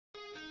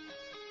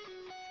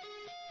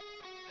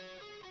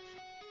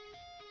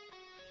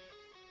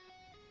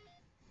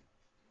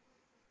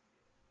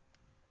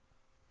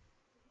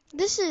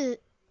This is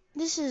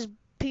this is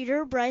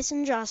Peter, Bryce,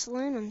 and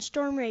Jocelyn on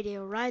Storm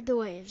Radio, Ride the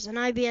Waves, an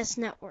IBS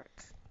network.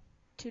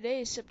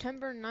 Today is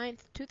September 9th,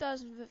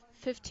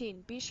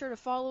 2015. Be sure to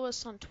follow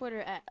us on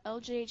Twitter at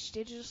LJH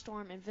Digital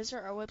Storm and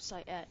visit our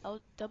website at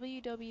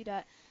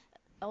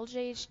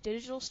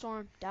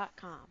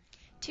www.ljhdigitalstorm.com.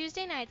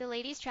 Tuesday night, the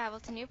ladies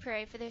traveled to New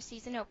Prairie for their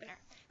season opener.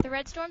 The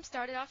Red Storm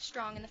started off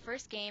strong in the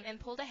first game and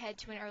pulled ahead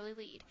to an early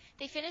lead.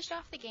 They finished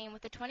off the game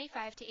with a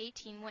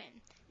 25-18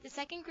 win. The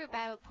second group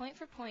battled point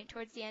for point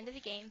towards the end of the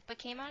game, but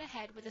came out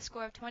ahead with a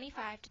score of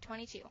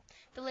 25-22.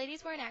 The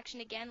ladies were in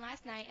action again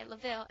last night at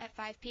LaVille at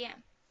 5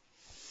 p.m.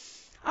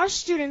 Our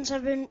students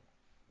have been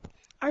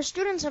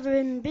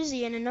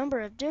busy in a number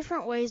of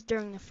different ways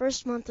during the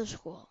first month of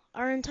school.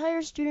 Our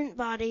entire student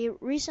body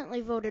recently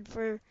voted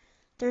for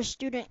their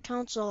student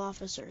council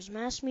officers.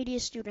 Mass media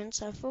students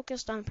have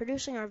focused on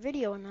producing our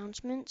video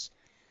announcements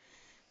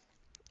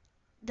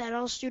that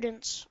all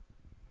students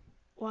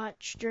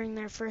watch during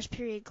their first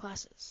period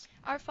classes.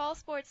 Our fall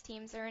sports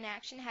teams are in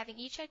action, having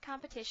each had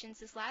competitions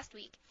this last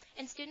week,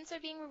 and students are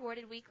being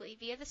rewarded weekly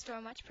via the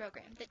Storm Watch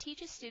program that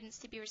teaches students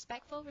to be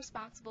respectful,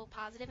 responsible,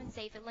 positive, and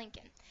safe at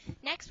Lincoln.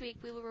 Next week,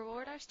 we will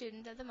reward our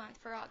Student of the Month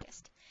for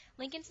August.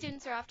 Lincoln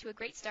students are off to a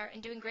great start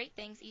and doing great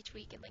things each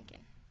week at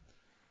Lincoln.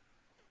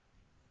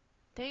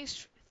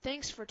 Thanks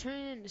for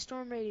tuning in to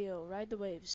Storm Radio, Ride the Waves.